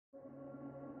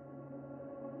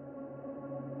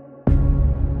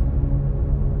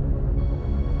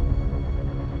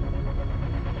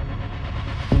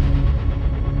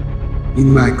In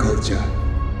my culture,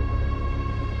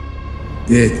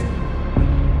 death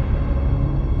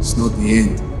is not the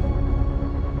end.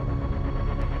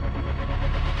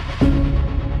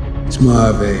 It's more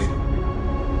of a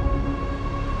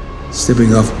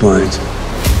stepping off point.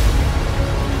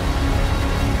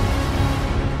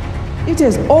 It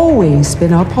has always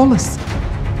been our policy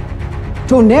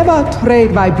to never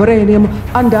trade vibranium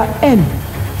under any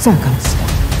circumstance.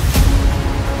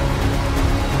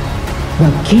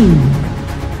 The king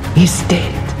is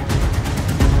dead.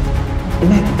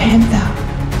 Black Panther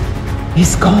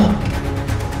is gone.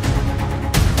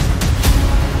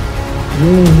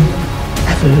 We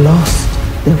have lost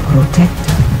the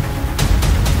protector.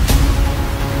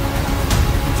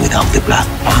 Without the Black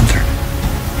Panther,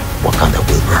 Wakanda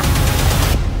will burn.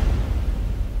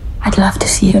 I'd love to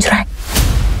see you try.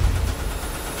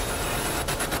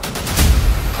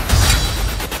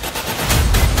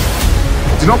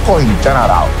 They don't call him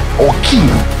general or king.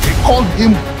 They call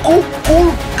him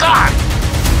Kukulkan.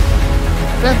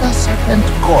 Feather serpent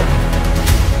god.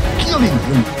 Killing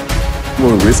him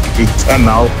will risk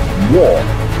eternal war.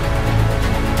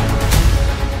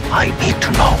 I need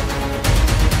to know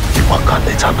if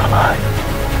Wakanda is an ally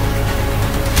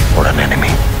or an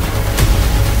enemy.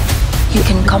 You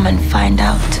can come and find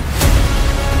out.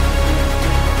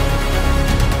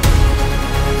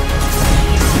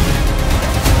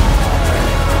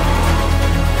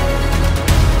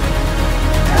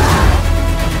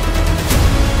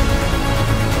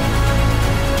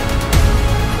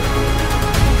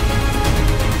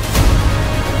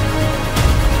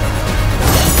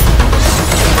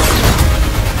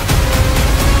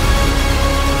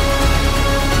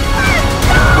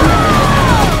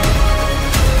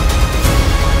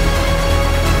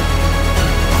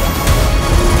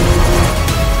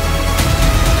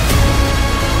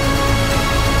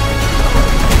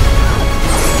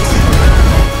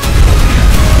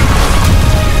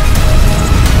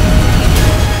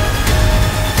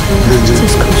 It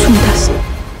has consumed us.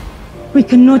 We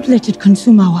cannot let it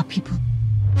consume our people.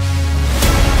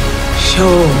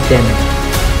 Show them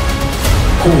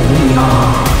who we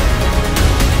are.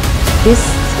 This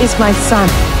is my son,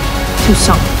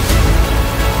 Toussaint.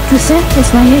 Toussaint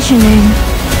is my Haitian name.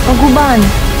 Oguban.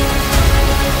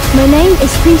 My name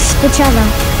is Prince T'Challa,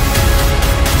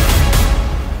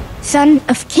 son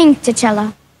of King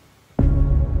T'Challa.